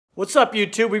What's up,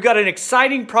 YouTube? We've got an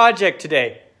exciting project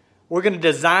today. We're going to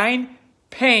design,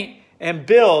 paint, and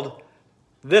build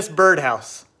this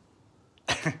birdhouse.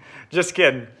 Just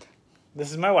kidding. This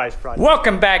is my wife's project.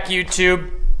 Welcome back,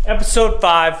 YouTube. Episode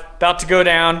 5, about to go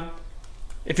down.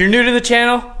 If you're new to the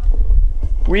channel,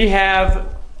 we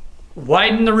have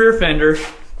widened the rear fender,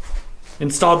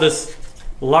 installed this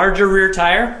larger rear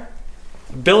tire,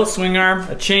 billet swing arm,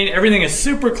 a chain, everything is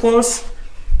super close.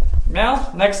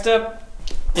 Now, next step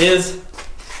is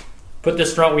put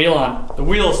this front wheel on. The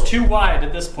wheel is too wide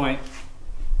at this point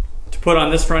to put on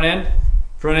this front end.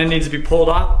 Front end needs to be pulled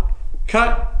off,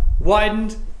 cut,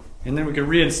 widened, and then we can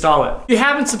reinstall it. If you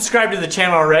haven't subscribed to the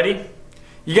channel already,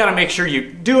 you gotta make sure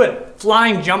you do it.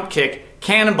 Flying jump kick,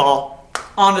 cannonball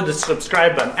onto the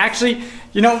subscribe button. Actually,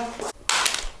 you know,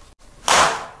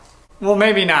 well,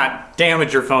 maybe not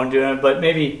damage your phone doing it, but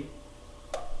maybe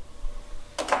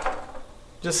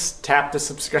just tap the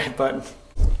subscribe button.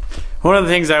 One of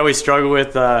the things I always struggle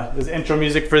with is intro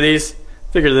music for these.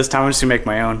 Figure this time I'm just gonna make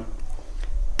my own.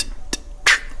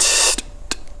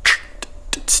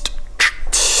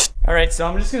 All right, so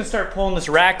I'm just gonna start pulling this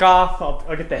rack off.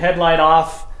 I'll get the headlight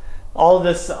off. All of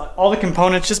this, all the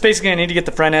components. Just basically, I need to get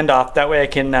the front end off. That way, I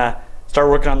can start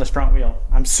working on this front wheel.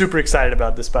 I'm super excited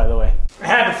about this, by the way. I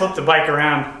had to flip the bike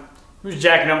around. I was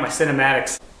jacking up my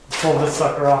cinematics. Pull this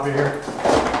sucker off of here.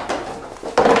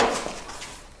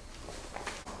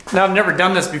 Now, I've never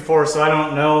done this before, so I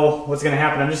don't know what's gonna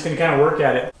happen. I'm just gonna kind of work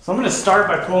at it. So I'm gonna start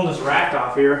by pulling this rack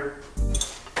off here.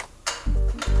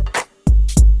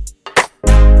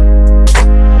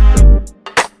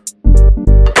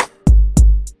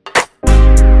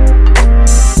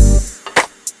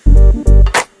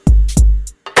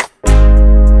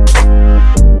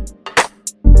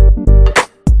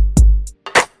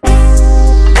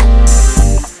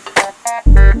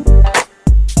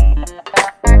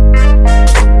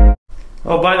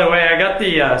 Oh, by the way, I got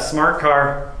the smart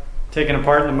car taken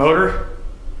apart in the motor.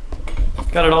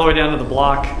 Got it all the way down to the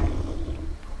block.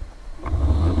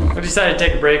 I decided to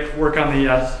take a break, work on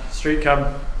the street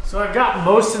cub. So I've got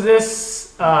most of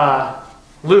this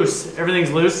loose.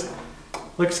 Everything's loose.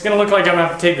 Gonna look like I'm gonna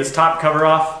have to take this top cover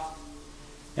off,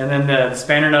 and then the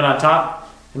spanner nut on top,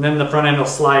 and then the front end will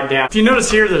slide down. If you notice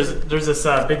here, there's this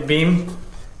big beam.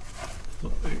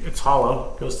 It's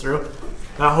hollow, goes through.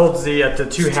 That holds the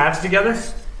two halves together,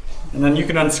 and then you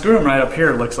can unscrew them right up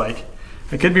here, it looks like.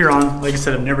 I could be wrong. Like I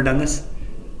said, I've never done this.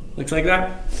 Looks like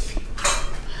that.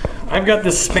 I've got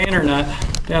this spanner nut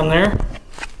down there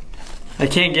I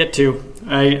can't get to.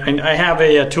 I have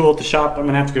a tool at the shop. I'm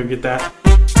gonna have to go get that.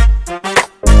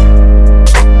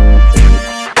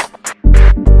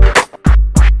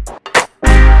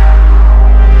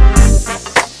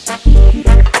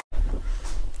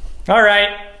 All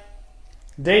right,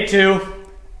 day 2.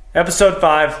 Episode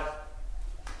 5.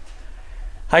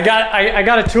 I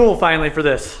got a tool finally for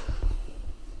this.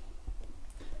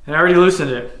 And I already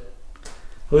loosened it.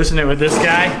 I loosened it with this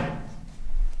guy.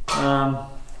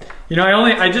 You know,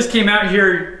 I just came out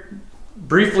here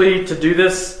briefly to do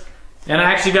this, and I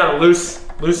actually got it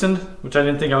loosened, which I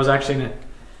didn't think I was actually gonna,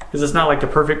 because it's not like the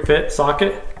perfect fit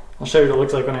socket. I'll show you what it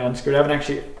looks like when I unscrew it. I haven't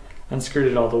actually unscrewed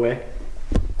it all the way.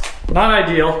 Not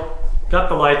ideal. Got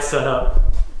the lights set up.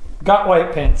 Got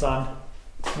white pants on,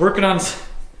 working on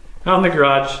out in the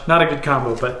garage. Not a good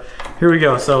combo, but here we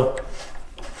go. So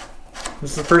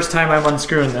this is the first time I'm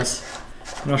unscrewing this,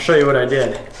 and I'll show you what I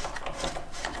did.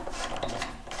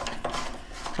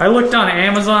 I looked on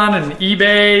Amazon and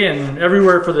eBay and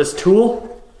everywhere for this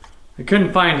tool. I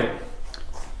couldn't find it.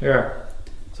 There.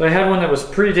 So I had one that was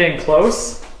pretty dang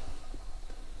close,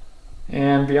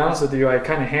 and to be honest with you, I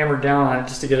kind of hammered down on it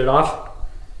just to get it off.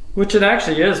 Which it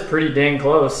actually is pretty dang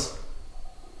close.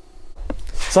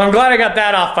 So I'm glad I got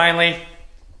that off finally.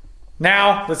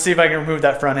 Now, let's see if I can remove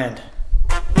that front end.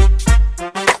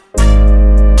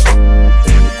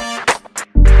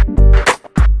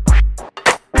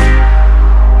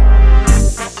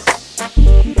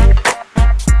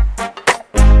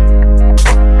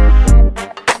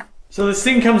 So this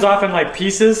thing comes off in like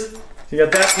pieces. So you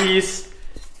got that piece,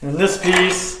 and this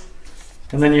piece,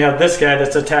 and then you have this guy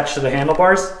that's attached to the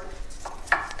handlebars.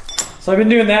 So I've been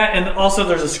doing that, and also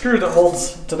there's a screw that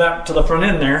holds to the front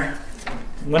end there.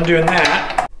 I'm doing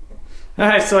that. All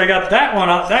right, so I got that one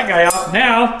off, that guy off.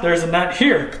 Now there's a nut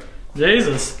here.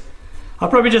 Jesus, I'll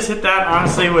probably just hit that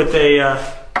honestly with a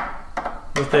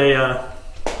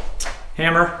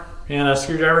hammer and a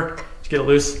screwdriver to get it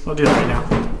loose. I'll do that right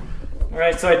now. All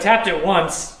right, so I tapped it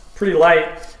once, pretty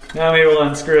light. Now I'm able to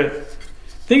unscrew it.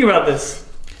 Think about this.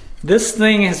 This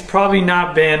thing has probably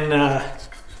not been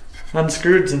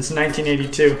unscrewed since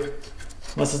 1982.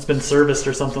 Unless it's been serviced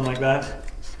or something like that.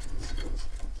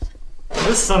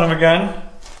 This son of a gun.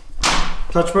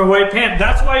 Touch my white pants.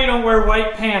 That's why you don't wear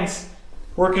white pants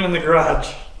working in the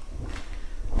garage.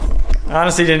 I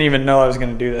honestly didn't even know I was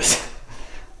gonna do this.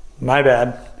 My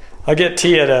bad. I'll get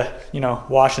Tia to,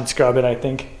 wash and scrub it, I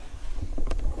think.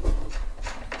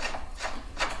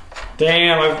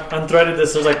 Damn, I've unthreaded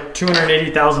this. There's like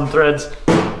 280,000 threads.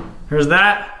 Here's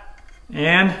that.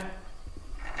 And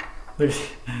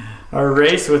our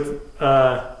race with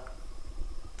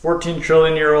 14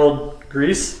 trillion year old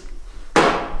grease.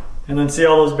 And then see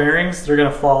all those bearings? They're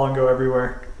gonna fall and go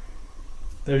everywhere.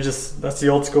 That's the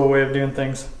old school way of doing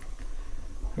things.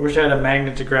 I wish I had a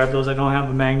magnet to grab those. I don't have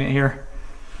a magnet here.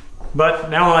 But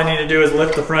now all I need to do is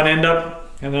lift the front end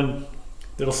up and then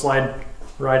it'll slide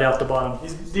right out the bottom.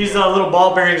 These little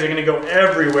ball bearings are gonna go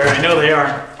everywhere. I know they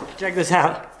are. Check this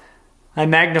out. I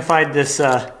magnified this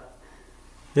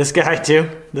guy too,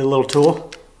 the little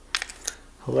tool.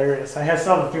 Hilarious. I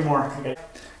still have a few more. Okay.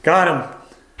 Got him.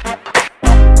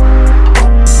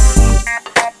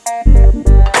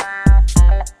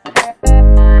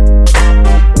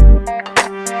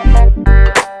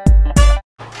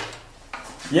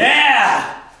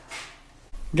 Yeah!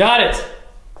 Got it.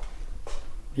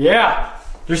 Yeah.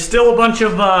 There's still a bunch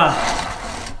of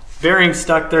bearings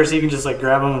stuck there, so you can just like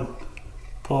grab them and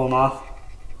pull them off.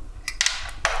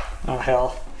 Oh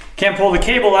hell. Can't pull the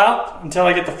cable out until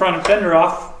I get the front fender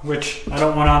off, which I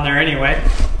don't want on there anyway.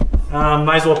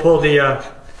 Might as well pull the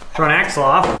front axle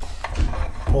off.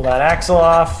 Pull that axle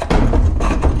off.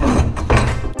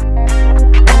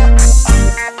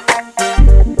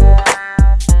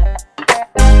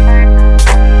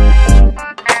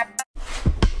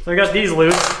 So I got these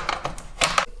loose.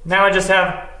 Now I just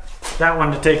have that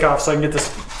one to take off so I can get this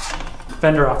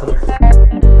fender off of there.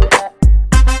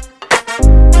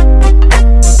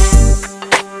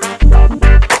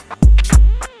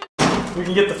 We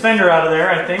can get the fender out of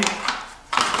there, I think.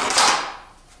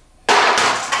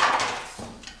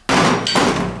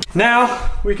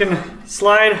 Now we can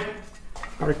slide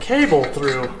our cable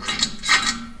through.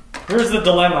 Here's the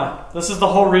dilemma. This is the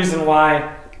whole reason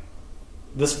why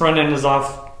this front end is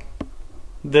off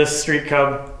this street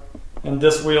cub and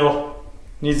this wheel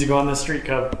needs to go on this street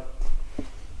cub.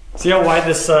 See how wide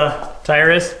this tire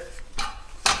is?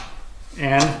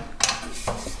 And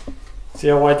see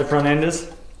how wide the front end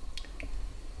is?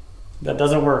 That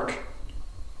doesn't work.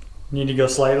 You need to go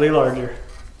slightly larger.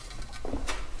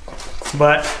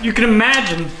 But you can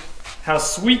imagine how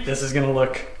sweet this is gonna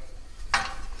look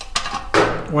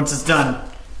once it's done.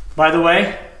 By the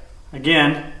way,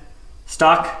 again,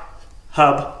 stock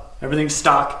hub. Everything's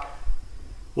stock.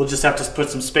 We'll just have to put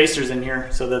some spacers in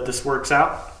here so that this works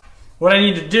out. What I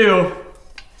need to do,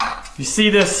 you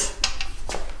see this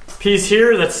piece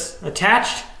here that's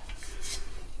attached?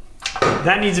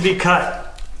 That needs to be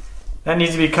cut. That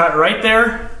needs to be cut right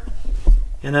there.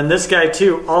 And then this guy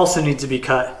too also needs to be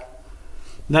cut.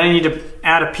 Then I need to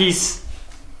add a piece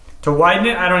to widen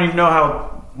it. I don't even know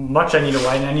how much I need to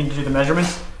widen. I need to do the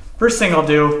measurements. First thing I'll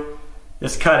do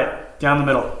is cut it down the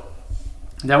middle.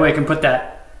 That way I can put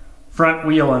that front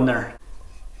wheel in there.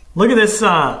 Look at this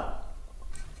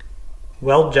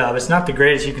weld job. It's not the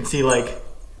greatest. You can see like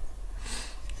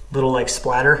little like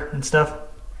splatter and stuff.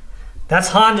 That's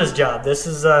Honda's job. This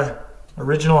is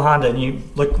original Honda. And you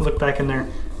look back in there.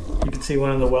 You can see one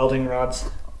of the welding rods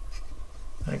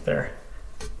right there.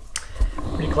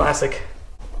 Pretty classic.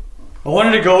 I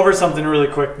wanted to go over something really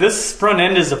quick. This front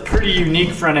end is a pretty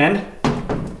unique front end,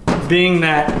 being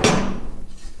that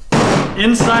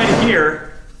inside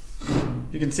here,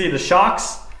 you can see the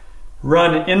shocks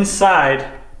run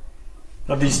inside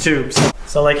of these tubes.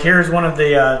 So like here's one of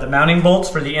the mounting bolts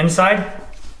for the inside,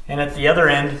 and at the other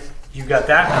end, you've got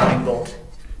that mounting bolt.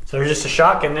 So there's just a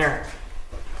shock in there.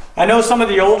 I know some of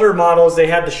the older models, they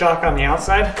had the shock on the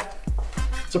outside.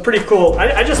 So pretty cool.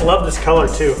 I just love this color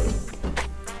too.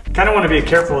 Kind of want to be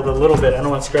careful with it a little bit. I don't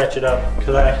want to scratch it up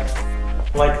because I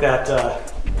like that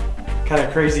kind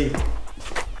of crazy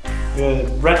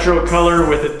retro color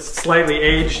with it slightly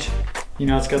aged. You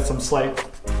know, it's got some slight,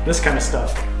 this kind of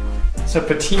stuff. So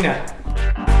patina.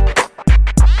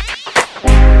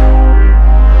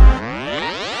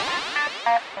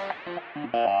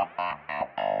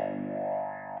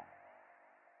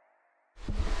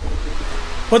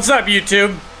 What's up,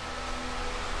 YouTube?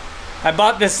 I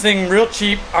bought this thing real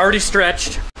cheap, already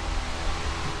stretched.